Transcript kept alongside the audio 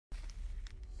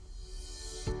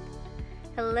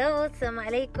Hello, assalamu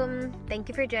alaikum. Thank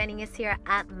you for joining us here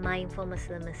at Mindful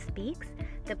Muslimah Speaks,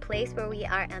 the place where we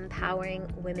are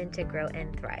empowering women to grow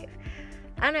and thrive.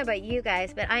 I don't know about you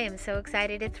guys, but I am so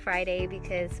excited it's Friday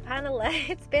because, subhanAllah,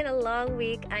 it's been a long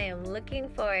week. I am looking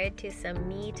forward to some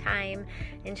me time,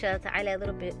 inshallah ta'ala, a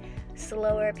little bit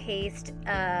slower paced,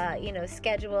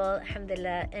 schedule,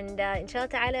 alhamdulillah. And inshallah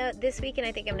ta'ala, this weekend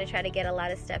I think I'm going to try to get a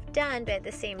lot of stuff done, but at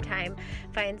the same time,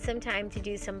 find some time to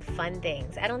do some fun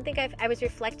things. I don't think I was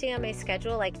reflecting on my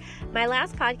schedule. Like, my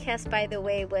last podcast, by the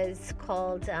way, was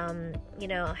called,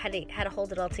 how to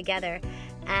hold it all together.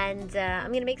 And I'm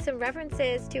going to make some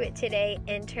references to it today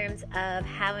in terms of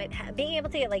being able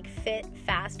to get fit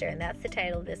faster. And that's the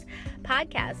title of this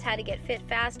podcast, how to get fit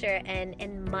faster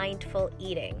and mindful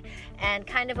eating. And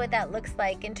kind of what that looks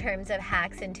like in terms of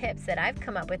hacks and tips that I've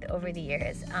come up with over the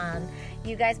years.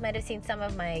 You guys might have seen some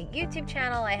of my YouTube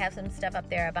channel. I have some stuff up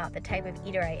there about the type of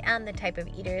eater I am, the type of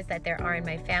eaters that there are in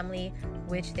my family,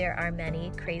 which there are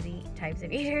many crazy types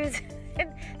of eaters.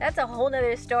 That's a whole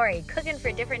nother story. Cooking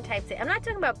for different types I'm not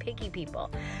talking about picky people.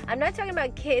 I'm not talking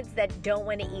about kids that don't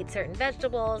want to eat certain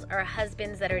vegetables or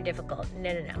husbands that are difficult. No.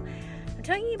 I'm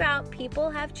talking about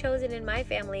people have chosen in my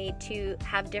family to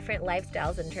have different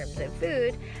lifestyles in terms of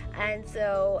food. And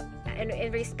so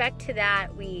in respect to that,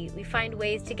 we find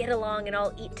ways to get along and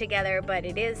all eat together, but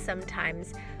it is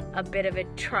sometimes a bit of a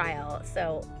trial.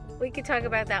 So we could talk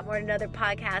about that more in another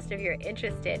podcast if you're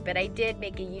interested. But I did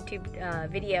make a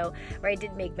YouTube video where I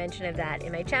did make mention of that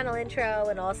in my channel intro,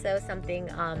 and also something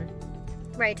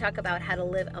where I talk about how to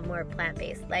live a more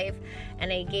plant-based life.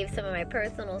 And I gave some of my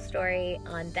personal story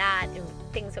on that and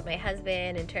things with my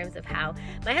husband in terms of how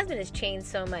my husband has changed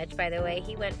so much, by the way.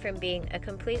 He went from being a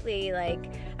completely a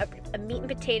meat and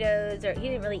potatoes, or he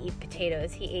didn't really eat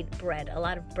potatoes. He ate bread, a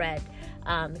lot of bread,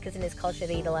 because in his culture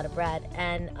they eat a lot of bread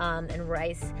and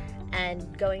rice,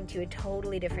 and going to a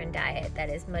totally different diet that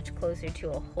is much closer to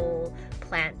a whole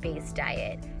plant-based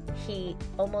diet. He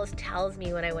almost tells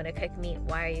me when I want to cook meat,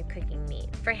 why are you cooking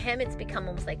meat? For him, it's become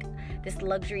almost like this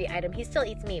luxury item. He still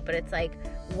eats meat, but it's like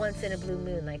once in a blue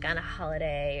moon, like on a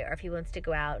holiday, or if he wants to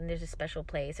go out and there's a special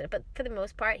place. But for the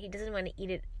most part, he doesn't want to eat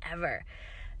it ever.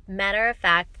 Matter of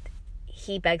fact,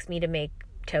 he begs me to make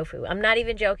tofu. I'm not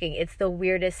even joking. It's the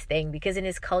weirdest thing because in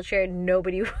his culture,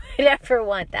 nobody would ever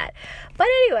want that. But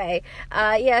anyway,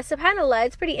 subhanAllah,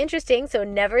 it's pretty interesting. So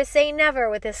never say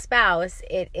never with a spouse.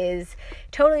 It is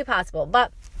totally possible.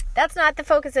 But that's not the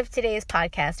focus of today's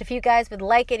podcast. If you guys would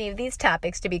like any of these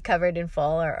topics to be covered in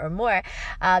full or more,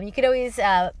 you could always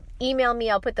email me.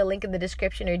 I'll put the link in the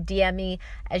description, or DM me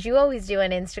as you always do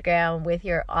on Instagram with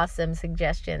your awesome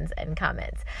suggestions and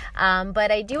comments.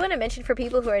 But I do want to mention for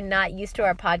people who are not used to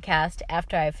our podcast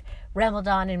after I've rambled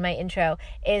on in my intro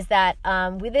is that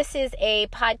this is a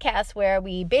podcast where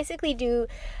we basically do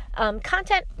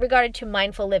content regarded to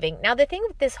mindful living. Now, the thing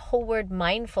with this whole word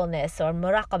mindfulness or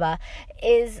muraqabah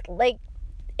is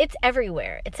it's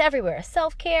everywhere. It's everywhere.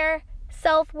 Self-care,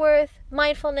 self-worth,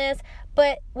 mindfulness.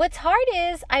 But what's hard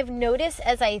is I've noticed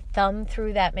as I thumb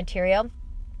through that material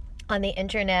on the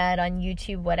internet, on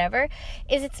YouTube, whatever,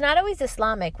 is it's not always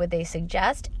Islamic what they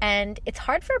suggest. And it's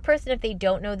hard for a person, if they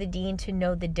don't know the deen, to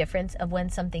know the difference of when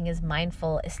something is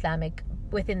mindful Islamic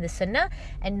within the Sunnah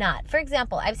and not. For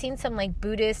example, I've seen some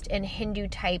Buddhist and Hindu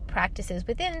type practices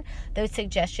within those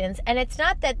suggestions, and it's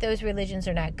not that those religions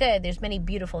are not good. There's many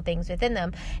beautiful things within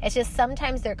them. It's just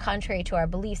sometimes they're contrary to our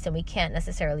beliefs and we can't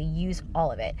necessarily use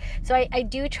all of it. So I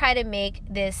do try to make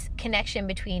this connection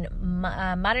between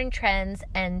modern trends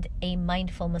and a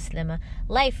mindful Muslimah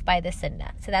life by the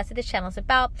Sunnah. So that's what this channel is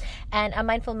about. And I'm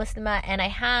mindful Muslimah, and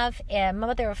I'm a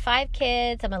mother of 5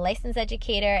 kids. I'm a licensed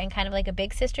educator and kind of like a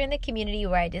big sister in the community,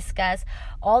 where I discuss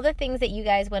all the things that you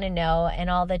guys want to know and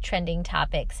all the trending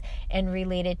topics and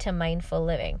related to mindful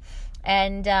living.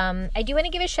 And I do want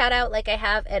to give a shout out like I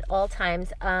have at all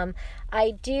times.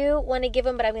 I do want to give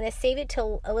them, but I'm going to save it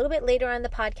till a little bit later on the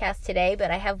podcast today.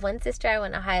 But I have one sister I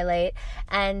want to highlight.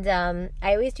 And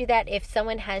I always do that if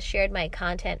someone has shared my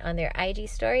content on their IG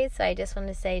stories. So I just want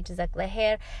to say Jazakallah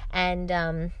khair,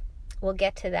 and we'll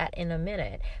get to that in a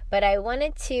minute. But I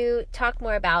wanted to talk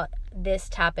more about this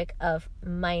topic of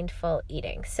mindful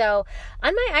eating. So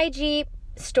on my IG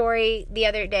story the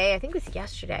other day, I think it was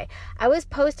yesterday, I was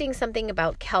posting something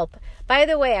about kelp. By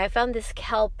the way, I found this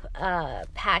kelp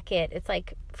packet. It's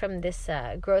from this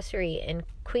grocery in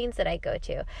Queens that I go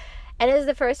to. And it was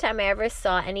the first time I ever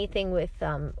saw anything with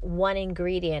one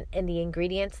ingredient in the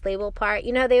ingredients label part.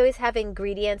 You know, they always have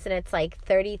ingredients and it's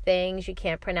 30 things. You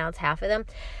can't pronounce half of them.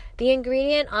 The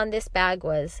ingredient on this bag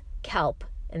was kelp,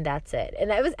 and that's it.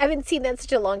 And I haven't seen that in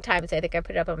such a long time, so I think I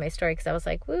put it up on my story because I was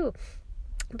like, woo.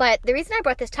 But the reason I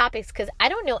brought this topic is because I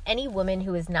don't know any woman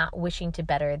who is not wishing to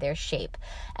better their shape.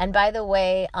 And by the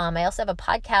way, I also have a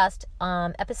podcast,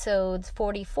 episodes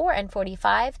 44 and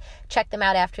 45. Check them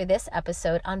out after this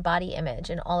episode on body image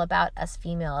and all about us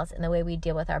females and the way we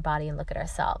deal with our body and look at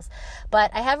ourselves.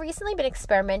 But I have recently been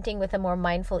experimenting with a more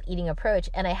mindful eating approach,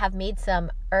 and I have made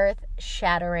some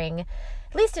earth-shattering,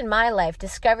 at least in my life,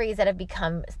 discoveries that have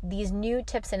become these new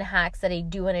tips and hacks that I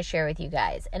do want to share with you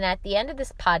guys. And at the end of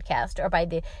this podcast, or by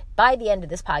the end of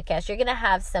this podcast, you're going to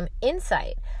have some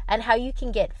insight on how you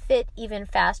can get fit even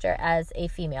faster as a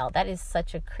female. That is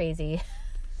such a crazy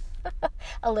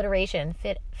alliteration,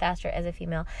 fit faster as a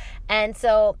female. And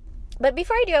so, but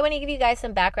before I do, I want to give you guys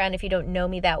some background if you don't know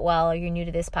me that well, or you're new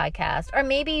to this podcast, or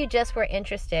maybe you just were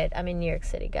interested. I'm in New York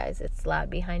City, guys. It's loud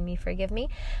behind me. Forgive me.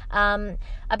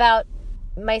 About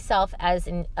myself as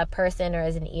a person or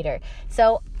as an eater.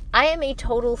 So I am a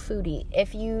total foodie.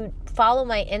 If you follow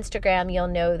my Instagram, you'll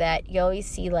know that you always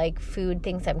see like food,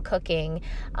 things I'm cooking,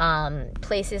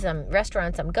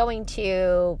 restaurants I'm going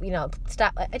to,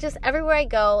 everywhere I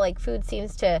go, like food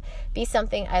seems to be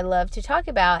something I love to talk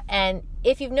about. And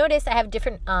if you've noticed, I have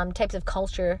different types of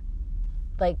cultural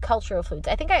foods.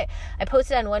 I think I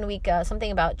posted on one week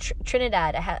something about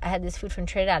Trinidad. I had this food from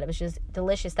Trinidad. It was just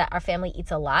delicious that our family eats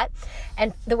a lot.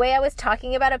 And the way I was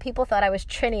talking about it, people thought I was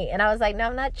Trini. And I was like, no,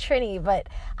 I'm not Trini, but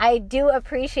I do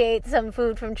appreciate some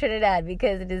food from Trinidad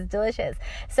because it is delicious.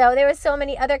 So there were so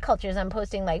many other cultures. I'm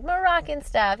posting like Moroccan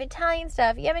stuff, Italian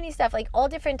stuff, Yemeni stuff, like all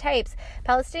different types,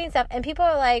 Palestinian stuff. And people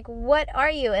are like, what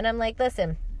are you? And I'm like,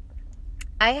 listen,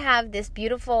 I have this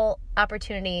beautiful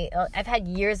opportunity. I've had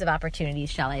years of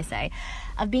opportunities, shall I say,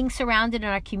 of being surrounded in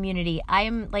our community. I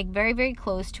am like very, very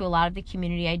close to a lot of the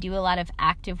community. I do a lot of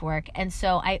active work. And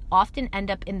so I often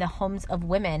end up in the homes of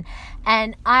women.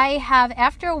 And I have,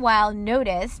 after a while,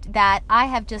 noticed that I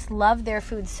have just loved their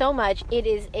food so much. It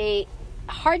is a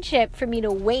hardship for me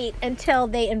to wait until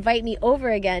they invite me over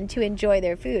again to enjoy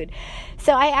their food.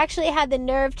 So I actually had the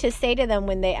nerve to say to them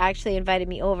when they actually invited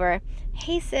me over,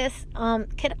 hey sis,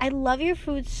 I love your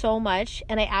food so much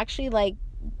and I actually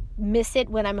miss it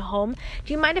when I'm home.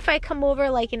 Do you mind if I come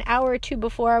over like an hour or two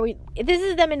before this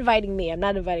is them inviting me, I'm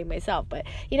not inviting myself, but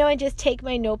and just take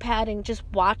my notepad and just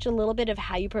watch a little bit of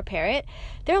how you prepare it.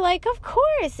 They're like, of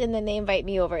course. And then they invite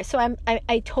me over. So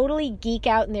I totally geek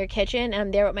out in their kitchen and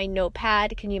I'm there with my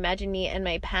notepad. Can you imagine me and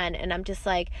my pen? And I'm just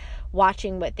like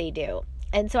watching what they do.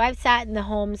 And so I've sat in the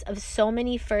homes of so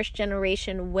many first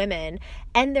generation women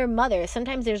and their mothers.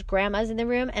 Sometimes there's grandmas in the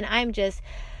room and I'm just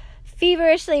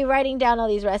feverishly writing down all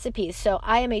these recipes. So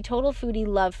I am a total foodie,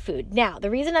 love food. Now, the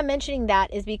reason I'm mentioning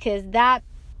that is because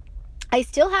I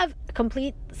still have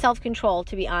complete self-control,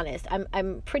 to be honest.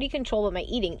 I'm pretty controlled with my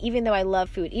eating, even though I love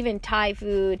food, even Thai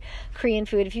food, Korean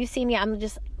food. If you see me, I'm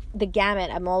just the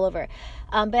gamut. I'm all over.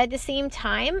 But at the same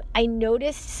time, I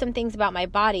noticed some things about my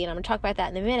body, and I'm going to talk about that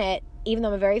in a minute. Even though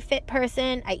I'm a very fit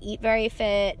person, I eat very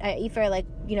fit. I eat very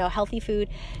healthy food.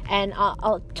 And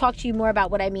I'll talk to you more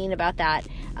about what I mean about that.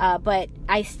 But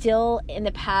I still, in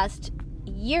the past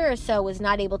year or so, was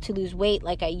not able to lose weight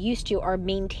like I used to, or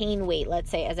maintain weight,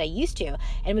 let's say, as I used to. And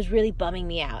it was really bumming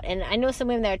me out. And I know some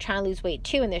women that are trying to lose weight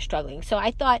too, and they're struggling. So I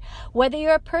thought, whether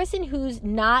you're a person who's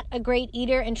not a great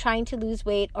eater and trying to lose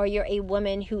weight, or you're a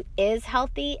woman who is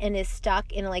healthy and is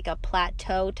stuck in like a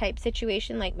plateau type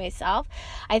situation like myself,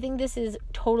 I think this is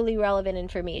totally relevant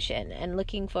information and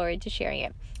looking forward to sharing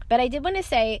it. But I did want to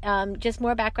say just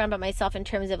more background about myself in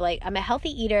terms of I'm a healthy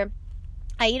eater.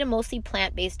 I eat a mostly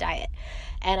plant-based diet,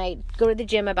 and I go to the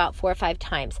gym about 4 or 5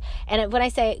 times. And when I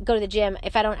say go to the gym,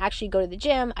 if I don't actually go to the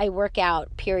gym, I work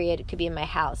out, period. It could be in my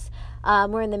house.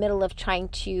 We're in the middle of trying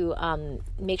to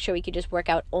make sure we could just work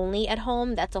out only at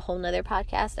home. That's a whole nother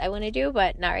podcast I want to do,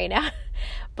 but not right now.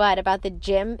 But about the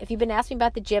gym, if you've been asking me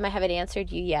about the gym, I haven't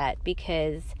answered you yet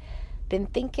because been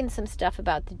thinking some stuff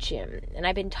about the gym, and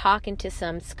I've been talking to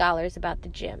some scholars about the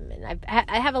gym, and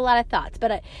I have a lot of thoughts.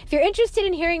 But if you're interested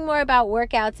in hearing more about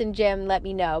workouts and gym, let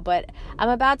me know. But I'm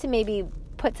about to maybe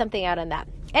put something out on that.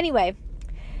 Anyway,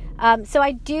 so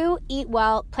I do eat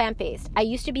well plant-based. I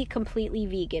used to be completely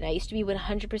vegan. I used to be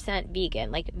 100%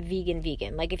 vegan, like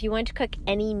vegan. Like if you wanted to cook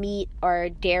any meat or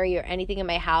dairy or anything in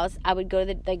my house, I would go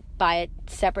to buy a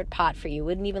separate pot for you.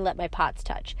 Wouldn't even let my pots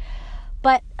touch.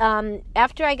 But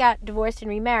after I got divorced and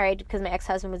remarried, because my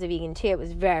ex-husband was a vegan too, it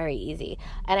was very easy.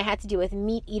 And I had to deal with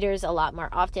meat eaters a lot more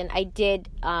often. I did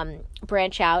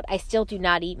branch out. I still do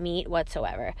not eat meat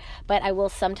whatsoever, but I will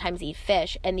sometimes eat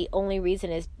fish. And the only reason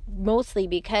is mostly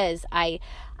because I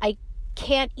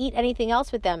can't eat anything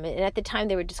else with them. And at the time,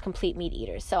 they were just complete meat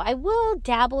eaters. So I will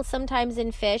dabble sometimes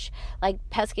in fish, like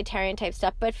pescatarian type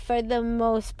stuff. But for the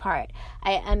most part,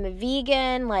 I am a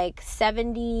vegan like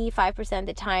 75% of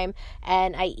the time.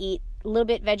 And I eat a little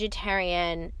bit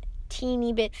vegetarian,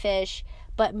 teeny bit fish,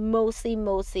 but mostly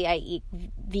I eat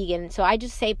vegan. So I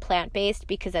just say plant-based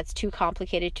because that's too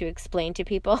complicated to explain to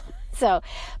people.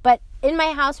 But in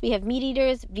my house, we have meat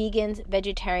eaters, vegans,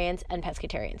 vegetarians, and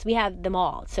pescatarians. We have them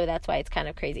all. So that's why it's kind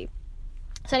of crazy.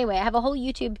 So anyway, I have a whole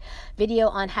YouTube video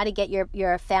on how to get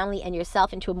your family and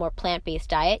yourself into a more plant-based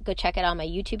diet. Go check it out on my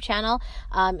YouTube channel.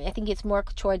 I think it's more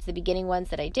towards the beginning ones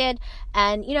that I did.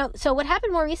 And, so what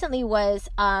happened more recently was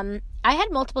I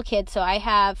had multiple kids. So I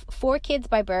have 4 kids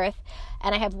by birth,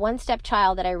 and I have 1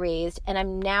 stepchild that I raised, and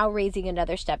I'm now raising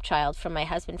another stepchild from my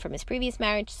husband from his previous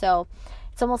marriage. So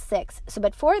it's almost 6. So,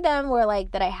 but 4 of them were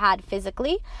like that I had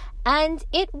physically, and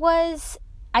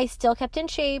I still kept in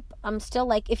shape. I'm still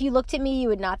like, if you looked at me, you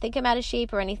would not think I'm out of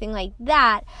shape or anything like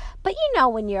that. But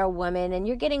when you're a woman and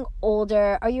you're getting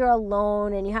older or you're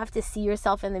alone and you have to see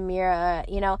yourself in the mirror,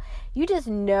 you just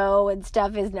know and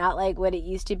stuff is not like what it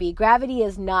used to be. Gravity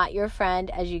is not your friend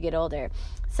as you get older.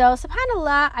 So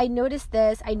subhanAllah, I noticed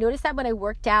this. I noticed that when I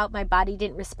worked out, my body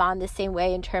didn't respond the same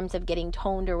way in terms of getting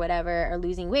toned or whatever, or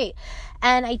losing weight.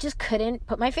 And I just couldn't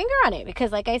put my finger on it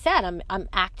because, like I said, I'm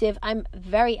active. I'm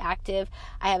very active.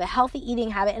 I have a healthy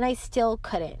eating habit, and I still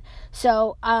couldn't.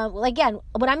 So, again,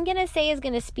 what I'm going to say is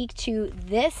going to speak to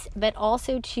this, but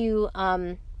also to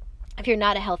if you're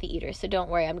not a healthy eater. So don't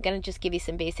worry. I'm going to just give you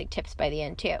some basic tips by the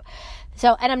end too.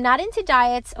 So, and I'm not into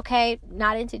diets, okay?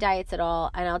 Not into diets at all.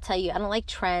 And I'll tell you, I don't like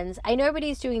trends. I know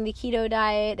everybody's doing the keto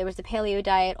diet. There was the paleo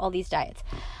diet, all these diets.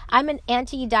 I'm an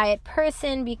anti-diet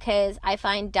person because I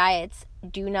find diets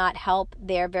do not help.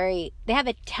 They have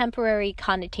a temporary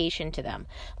connotation to them.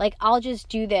 Like, I'll just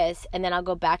do this and then I'll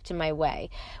go back to my way,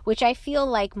 which I feel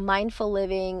like mindful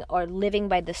living or living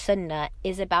by the sunnah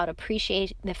is about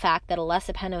appreciating the fact that Allah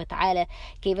subhanahu wa ta'ala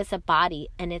gave us a body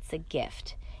and it's a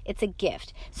gift. It's a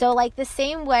gift. So like the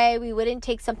same way we wouldn't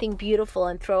take something beautiful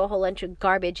and throw a whole bunch of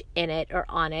garbage in it or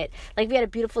on it. Like if we had a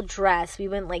beautiful dress, we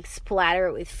wouldn't like splatter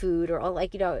it with food, or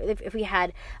like, if we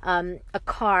had a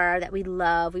car that we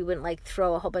love, we wouldn't like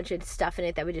throw a whole bunch of stuff in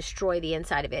it that would destroy the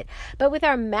inside of it. But with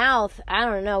our mouth, I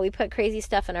don't know, we put crazy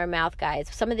stuff in our mouth, guys.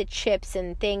 Some of the chips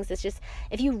and things, it's just,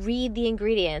 if you read the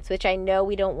ingredients, which I know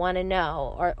we don't want to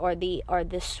know, or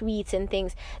the sweets and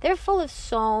things, they're full of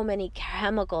so many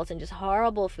chemicals and just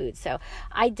horrible food. So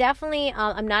I definitely,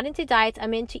 I'm not into diets.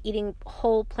 I'm into eating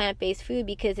whole plant-based food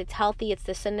because it's healthy. It's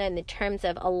the sunnah in the terms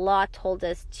of Allah told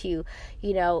us to,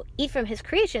 eat from his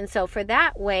creation. So for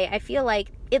that way, I feel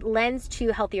like it lends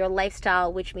to healthier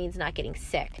lifestyle, which means not getting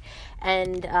sick.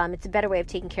 And it's a better way of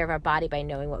taking care of our body by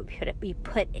knowing what we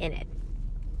put in it.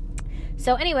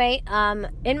 So anyway,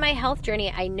 in my health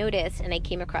journey, I noticed and I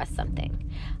came across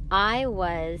something. I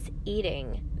was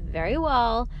eating very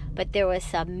well, but there was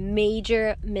some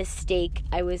major mistake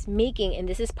I was making, and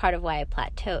this is part of why I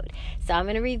plateaued. So I'm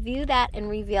going to review that and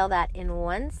reveal that in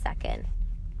 1 second.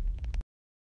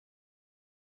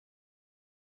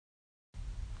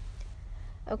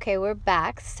 Okay, we're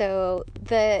back. So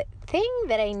the thing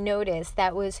that I noticed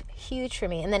that was huge for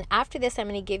me, and then after this I'm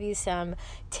going to give you some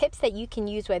tips that you can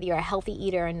use whether you're a healthy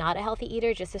eater or not a healthy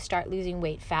eater, just to start losing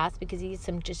weight fast, because these are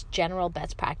some just general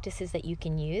best practices that you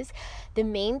can use. The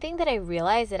main thing that I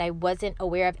realized that I wasn't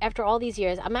aware of after all these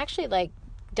years, I'm actually like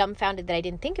dumbfounded that I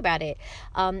didn't think about it,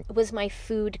 was my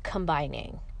food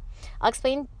combining. I'll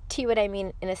explain to you what I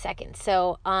mean in a second.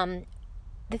 So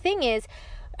the thing is,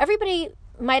 everybody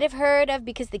might have heard of,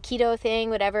 because the keto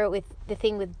thing, whatever, with the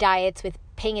thing with diets, with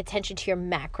paying attention to your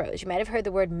macros. You might have heard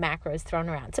the word macros thrown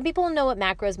around. Some people know what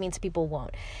macros means, some people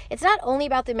won't. It's not only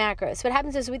about the macros. So what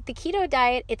happens is with the keto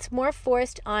diet, it's more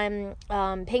forced on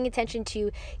paying attention to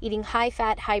eating high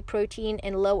fat, high protein,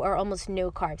 and low or almost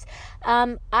no carbs.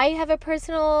 I have a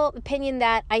personal opinion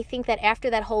that I think that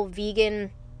after that whole vegan,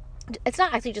 it's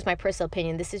not actually just my personal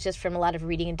opinion, this is just from a lot of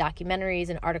reading and documentaries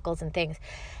and articles and things,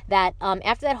 that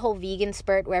after that whole vegan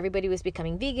spurt where everybody was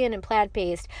becoming vegan and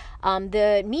plant-based,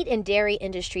 the meat and dairy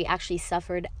industry actually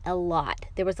suffered a lot.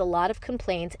 There was a lot of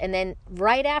complaints, and then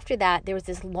right after that, there was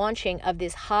this launching of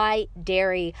this high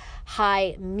dairy,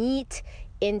 high meat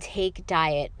intake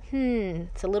diet.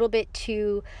 It's a little bit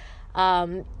too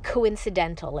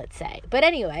coincidental, let's say. But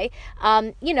anyway,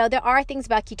 there are things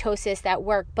about ketosis that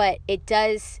work, but it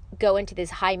does go into this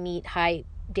high meat, high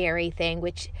dairy thing,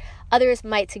 which others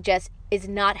might suggest is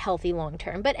not healthy long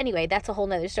term. But anyway, that's a whole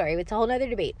nother story. It's a whole nother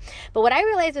debate. But what I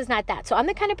realized was not that. So I'm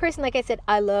the kind of person, like I said,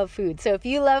 I love food. So if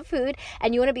you love food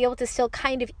and you want to be able to still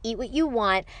kind of eat what you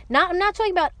want, I'm not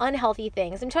talking about unhealthy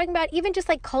things. I'm talking about even just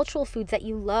like cultural foods that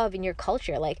you love in your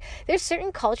culture. Like there's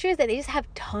certain cultures that they just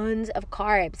have tons of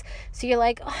carbs. So you're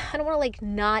like, oh, I don't want to like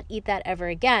not eat that ever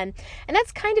again. And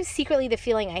that's kind of secretly the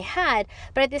feeling I had.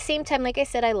 But at the same time, like I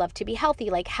said, I love to be healthy.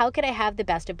 Like how could I have the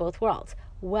best of both worlds?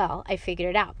 Well, I figured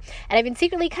it out. And I've been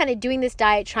secretly kind of doing this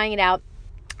diet, trying it out.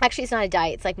 Actually, it's not a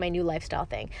diet. It's like my new lifestyle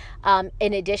thing.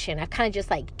 In addition, I've kind of just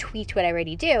like tweaked what I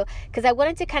already do because I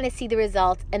wanted to kind of see the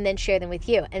results and then share them with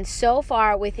you. And so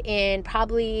far, within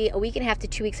probably a week and a half to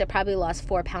 2 weeks, I probably lost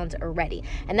 4 pounds already.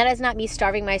 And that is not me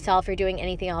starving myself or doing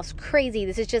anything else crazy.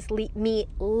 This is just me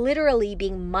literally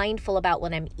being mindful about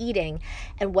what I'm eating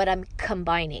and what I'm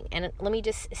combining. And let me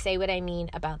just say what I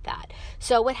mean about that.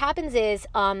 So what happens is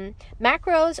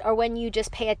macros are when you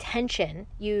just pay attention.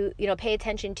 You pay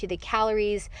attention to the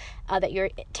calories that you're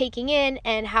taking in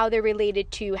and how they're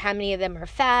related to how many of them are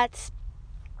fats,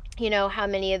 how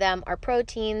many of them are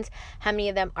proteins, how many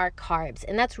of them are carbs.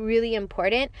 And that's really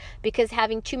important because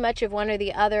having too much of one or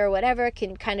the other or whatever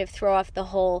can kind of throw off the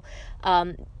whole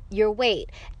your weight.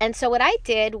 And so what I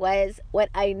did was what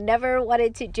I never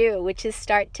wanted to do, which is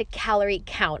start to calorie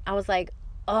count. I was like,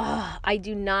 oh, I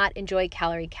do not enjoy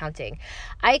calorie counting.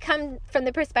 I come from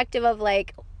the perspective of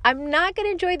like, I'm not going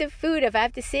to enjoy the food if I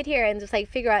have to sit here and just like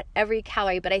figure out every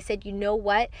calorie. But I said, you know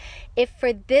what? If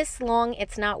for this long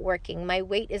it's not working, my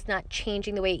weight is not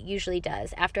changing the way it usually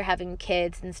does after having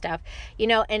kids and stuff,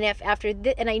 and if after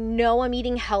this, and I know I'm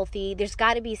eating healthy, there's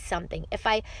got to be something. If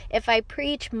I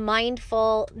preach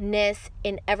mindfulness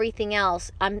in everything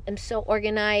else, I'm so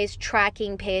organized,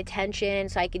 tracking, pay attention,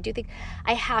 so I can do things.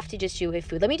 I have to just do with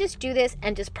food. Let me just do this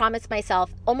and just promise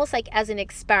myself, almost like as an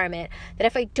experiment, that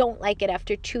if I don't like it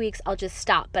after 2 weeks, I'll just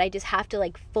stop. But I just have to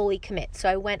like fully commit. So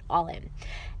I went all in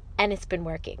and it's been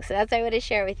working. So that's what I want to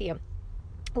share with you.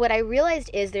 What I realized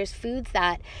is there's foods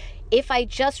that if I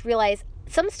just realize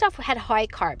some stuff had high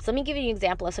carbs. Let me give you an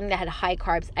example of something that had high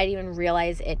carbs. I didn't even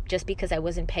realize it just because I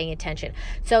wasn't paying attention.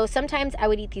 So sometimes I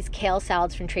would eat these kale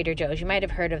salads from Trader Joe's. You might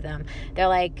have heard of them. They're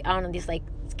like, I don't know, these like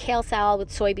kale salad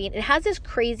with soybean. It has this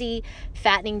crazy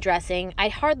fattening dressing. I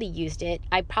hardly used it.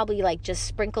 I probably like just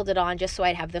sprinkled it on just so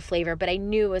I'd have the flavor, but I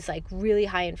knew it was like really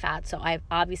high in fat. So I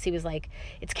obviously was like,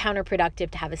 it's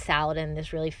counterproductive to have a salad and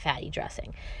this really fatty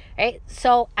dressing. Right?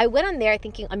 So I went on there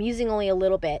thinking I'm using only a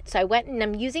little bit. So I went and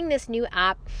I'm using this new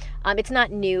app. It's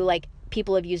not new, like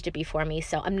people have used it before me,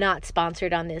 so I'm not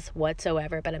sponsored on this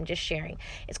whatsoever, but I'm just sharing.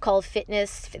 It's called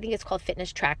Fitness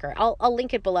Tracker. I'll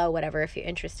link it below, whatever, if you're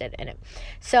interested in it.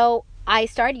 So I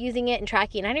started using it and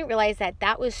tracking, and I didn't realize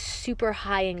that was super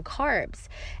high in carbs.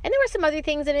 And there were some other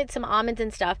things in it, some almonds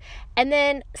and stuff. And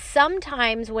then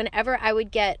sometimes whenever I would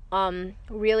get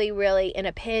really, really in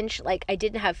a pinch, like I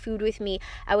didn't have food with me,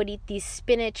 I would eat these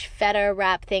spinach feta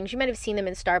wrap things. You might have seen them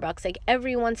in Starbucks. Like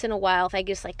every once in a while, if I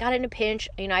just like got in a pinch,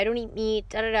 I don't eat meat,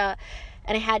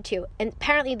 and I had to. And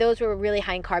apparently those were really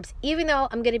high in carbs. Even though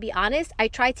I'm going to be honest, I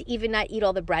tried to even not eat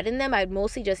all the bread in them. I would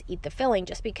mostly just eat the filling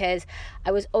just because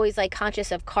I was always like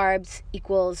conscious of carbs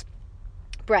equals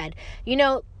bread.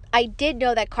 I did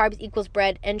know that carbs equals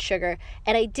bread and sugar,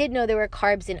 and I did know there were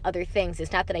carbs in other things.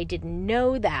 It's not that I didn't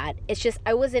know that. It's just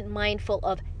I wasn't mindful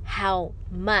of how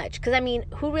much. Because,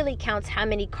 who really counts how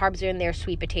many carbs are in their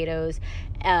sweet potatoes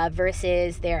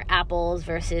versus their apples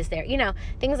versus their,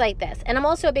 things like this. And I'm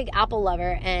also a big apple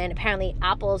lover, and apparently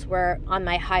apples were on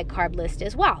my high carb list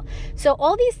as well. So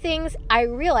all these things, I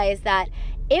realized that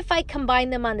if I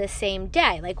combine them on the same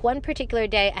day, like one particular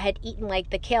day I had eaten like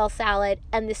the kale salad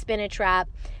and the spinach wrap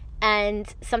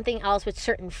and something else with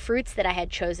certain fruits that I had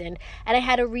chosen, and I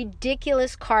had a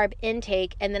ridiculous carb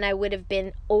intake, and then I would have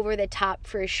been over the top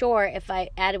for sure if I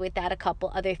added with that a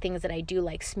couple other things that I do,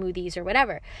 like smoothies or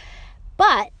whatever.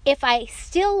 But if I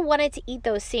still wanted to eat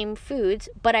those same foods,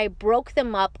 but I broke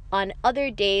them up on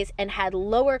other days and had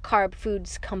lower carb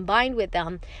foods combined with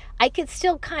them, I could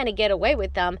still kind of get away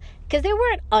with them because they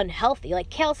weren't unhealthy. Like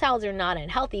kale salads are not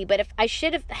unhealthy, but if I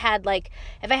had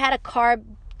a carb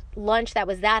lunch that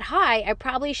was that high, I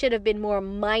probably should have been more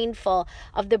mindful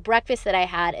of the breakfast that I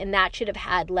had, and that should have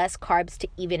had less carbs to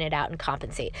even it out and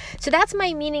compensate. So that's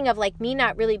my meaning of like me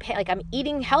not really like I'm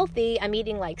eating healthy. I'm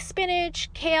eating like spinach,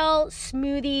 kale,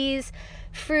 smoothies,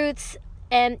 fruits,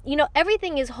 and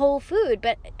everything is whole food,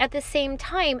 but at the same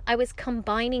time I was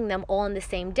combining them all in the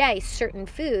same day, certain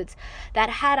foods that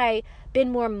had I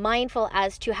been more mindful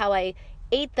as to how I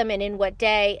ate them and in what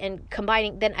day and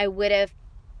combining, then I would have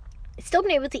still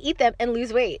been able to eat them and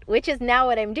lose weight, which is now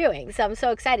what I'm doing. So I'm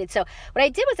so excited. So what I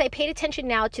did was I paid attention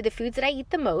now to the foods that I eat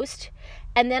the most.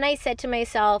 And then I said to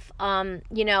myself,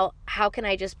 how can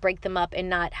I just break them up and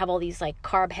not have all these like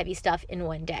carb heavy stuff in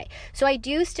one day? So I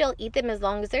do still eat them as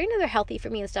long as they're healthy for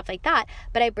me and stuff like that,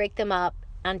 but I break them up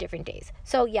on different days.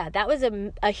 So yeah, that was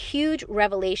a huge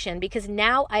revelation, because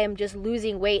now I am just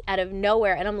losing weight out of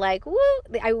nowhere, and I'm like, woo,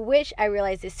 I wish I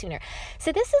realized this sooner.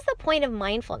 So this is the point of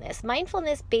mindfulness.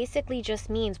 Mindfulness basically just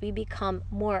means we become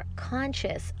more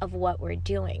conscious of what we're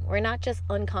doing. We're not just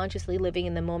unconsciously living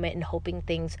in the moment and hoping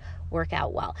things work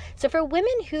out well. So for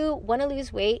women who want to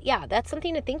lose weight, yeah, that's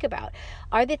something to think about.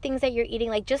 Are the things that you're eating,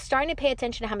 like just starting to pay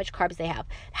attention to how much carbs they have?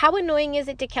 How annoying is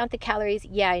it to count the calories?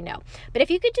 Yeah, I know. But if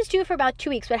you could just do it for about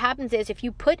 2 weeks, what happens is if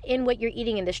you put in what you're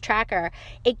eating in this tracker,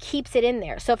 it keeps it in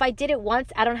there. So if I did it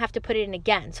once, I don't have to put it in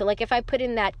again. So like if I put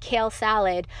in that kale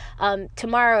salad,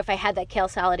 tomorrow if I had that kale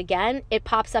salad again, it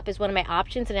pops up as one of my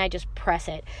options and I just press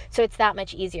it. So it's that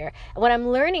much easier. And what I'm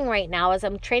learning right now is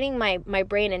I'm training my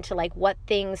brain into like what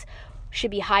things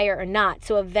should be higher or not.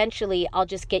 So eventually I'll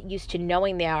just get used to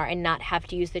knowing they are and not have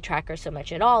to use the tracker so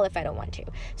much at all if I don't want to.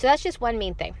 So that's just one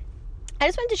main thing. I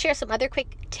just wanted to share some other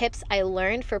quick tips I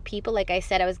learned for people, like I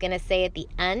said I was going to say at the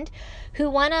end,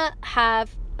 who want to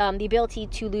have the ability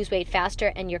to lose weight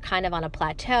faster, and you're kind of on a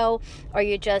plateau, or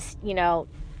you're just, you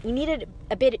needed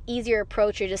a bit easier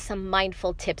approach, or just some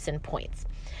mindful tips and points.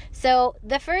 So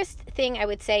the first thing I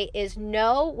would say is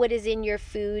know what is in your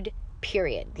food,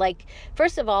 period. Like,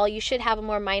 first of all, you should have a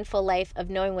more mindful life of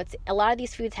knowing a lot of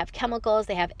these foods have chemicals,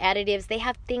 they have additives, they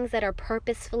have things that are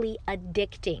purposefully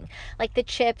addicting, like the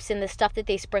chips and the stuff that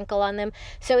they sprinkle on them.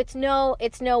 So it's no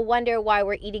wonder why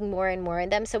we're eating more and more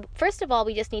of them. So first of all,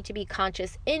 we just need to be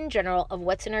conscious in general of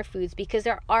what's in our foods, because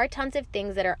there are tons of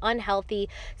things that are unhealthy.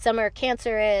 Some are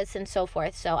cancerous and so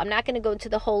forth. So I'm not going to go into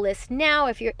the whole list now.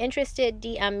 If you're interested,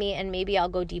 DM me and maybe I'll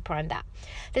go deeper on that.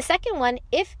 The second one,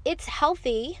 if it's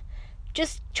healthy,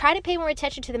 just try to pay more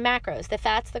attention to the macros, the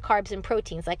fats, the carbs, and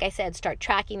proteins. Like I said, start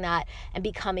tracking that and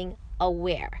becoming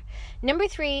aware. Number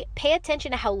 3, pay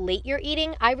attention to how late you're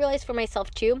eating. I realize for myself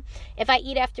too, if I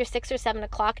eat after 6 or 7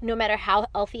 o'clock, no matter how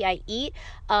healthy I eat,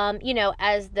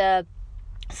 as the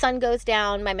sun goes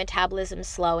down, my metabolism's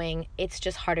slowing, it's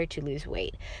just harder to lose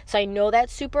weight. So I know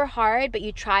that's super hard, but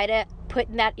you try to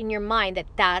put that in your mind that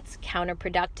that's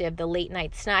counterproductive, the late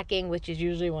night snacking, which is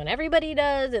usually when everybody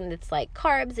does, and it's like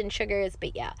carbs and sugars,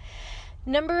 but yeah.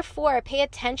 Number 4, pay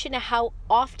attention to how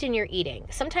often you're eating.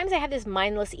 Sometimes I have this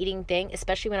mindless eating thing,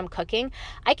 especially when I'm cooking.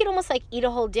 I can almost like eat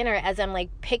a whole dinner as I'm like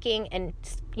picking and,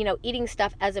 eating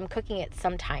stuff as I'm cooking it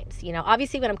sometimes.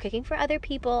 Obviously when I'm cooking for other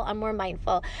people, I'm more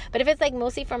mindful. But if it's like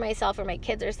mostly for myself or my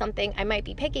kids or something, I might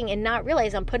be picking and not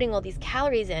realize I'm putting all these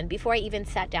calories in before I even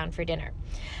sat down for dinner.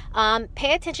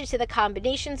 Pay attention to the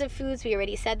combinations of foods. We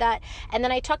already said that. And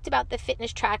then I talked about the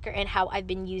fitness tracker and how I've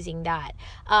been using that.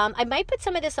 I might put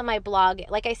some of this on my blog.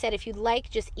 Like I said, if you'd like,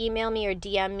 just email me or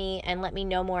DM me and let me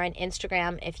know more on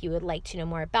Instagram if you would like to know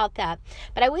more about that.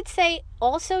 But I would say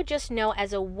also just know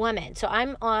as a woman. So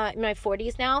I'm in my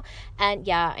 40s now, and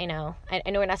yeah, I know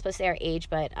we're not supposed to say our age,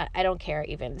 but I don't care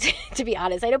even, to be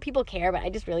honest. I know people care, but I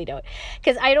just really don't,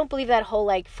 because I don't believe that whole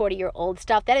like 40-year-old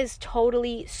stuff. That is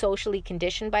totally socially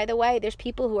conditioned, by the way. There's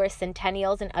people who are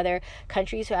centennials in other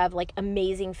countries who have like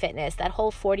amazing fitness. That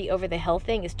whole 40 over the hill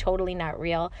thing is totally not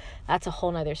real. That's a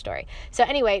whole nother story. So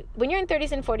anyway, when you're in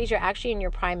 30s and 40s, you're actually in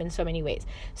your prime in so many ways.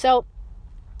 So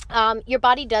your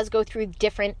body does go through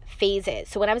different phases.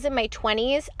 So when I was in my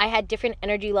 20s, I had different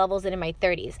energy levels than in my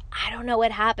 30s. I don't know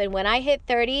what happened. When I hit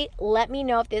 30, let me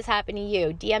know if this happened to you.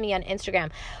 DM me on Instagram.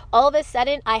 All of a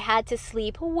sudden, I had to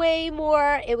sleep way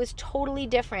more. It was totally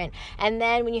different. And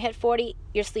then when you hit 40,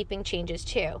 your sleeping changes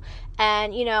too.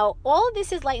 And, all of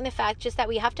this is light in the fact just that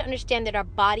we have to understand that our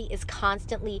body is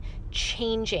constantly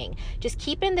changing. Just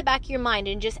keep it in the back of your mind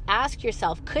and just ask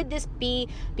yourself, could this be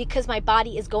because my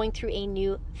body is going through a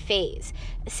new phase?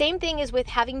 Same thing is with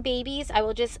having babies. I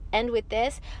will just end with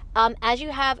this. As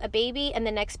you have a baby and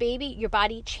the next baby, your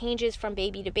body changes from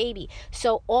baby to baby.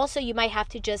 So also you might have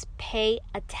to just pay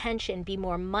attention, be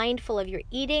more mindful of your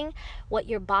eating, what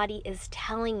your body is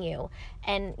telling you,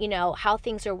 and how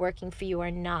things are working for you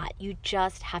or not. You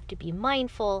just have to be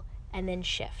mindful and then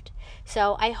shift.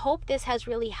 So I hope this has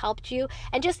really helped you.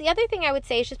 And just the other thing I would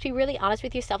say is just be really honest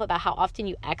with yourself about how often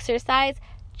you exercise.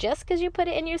 Just because you put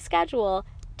it in your schedule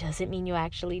doesn't mean you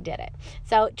actually did it.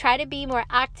 So try to be more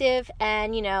active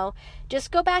and,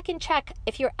 just go back and check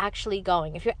if you're actually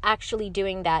going, if you're actually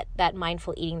doing that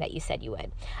mindful eating that you said you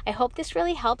would. I hope this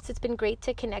really helps. It's been great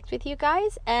to connect with you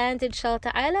guys. And inshallah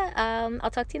ta'ala,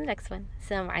 I'll talk to you in the next one.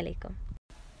 Assalamu alaikum.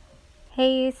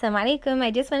 Hey, Assalamu alaikum.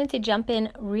 I just wanted to jump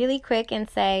in really quick and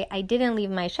say I didn't leave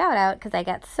my shout out because I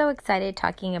got so excited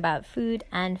talking about food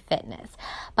and fitness.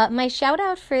 But my shout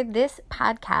out for this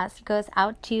podcast goes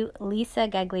out to Lisa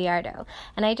Gagliardo.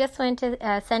 And I just wanted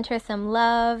to send her some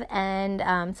love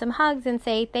and some hugs and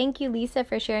say thank you, Lisa,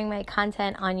 for sharing my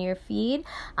content on your feed.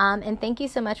 And thank you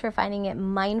so much for finding it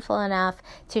mindful enough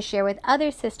to share with other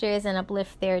sisters and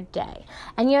uplift their day.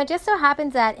 And it just so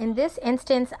happens that in this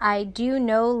instance, I do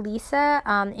know Lisa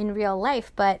in real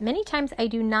life, but many times I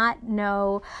do not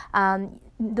know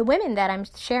the women that I'm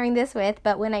sharing this with,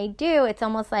 but when I do, it's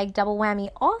almost like double whammy.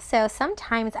 Also,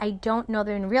 sometimes I don't know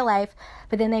them in real life,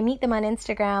 but then I meet them on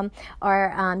Instagram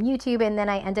or YouTube, and then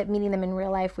I end up meeting them in real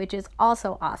life, which is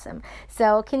also awesome.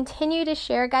 So continue to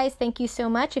share, guys. Thank you so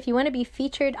much. If you want to be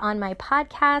featured on my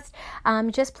podcast,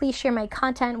 just please share my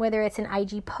content, whether it's an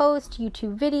IG post,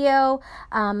 YouTube video,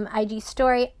 IG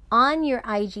story, on your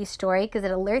IG story, because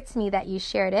it alerts me that you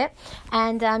shared it,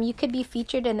 and you could be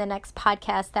featured in the next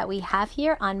podcast that we have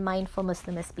here on Mindful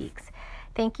Muslimah Speaks.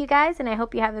 Thank you, guys, and I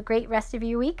hope you have a great rest of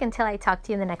your week until I talk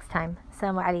to you the next time.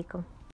 Assalamu alaikum.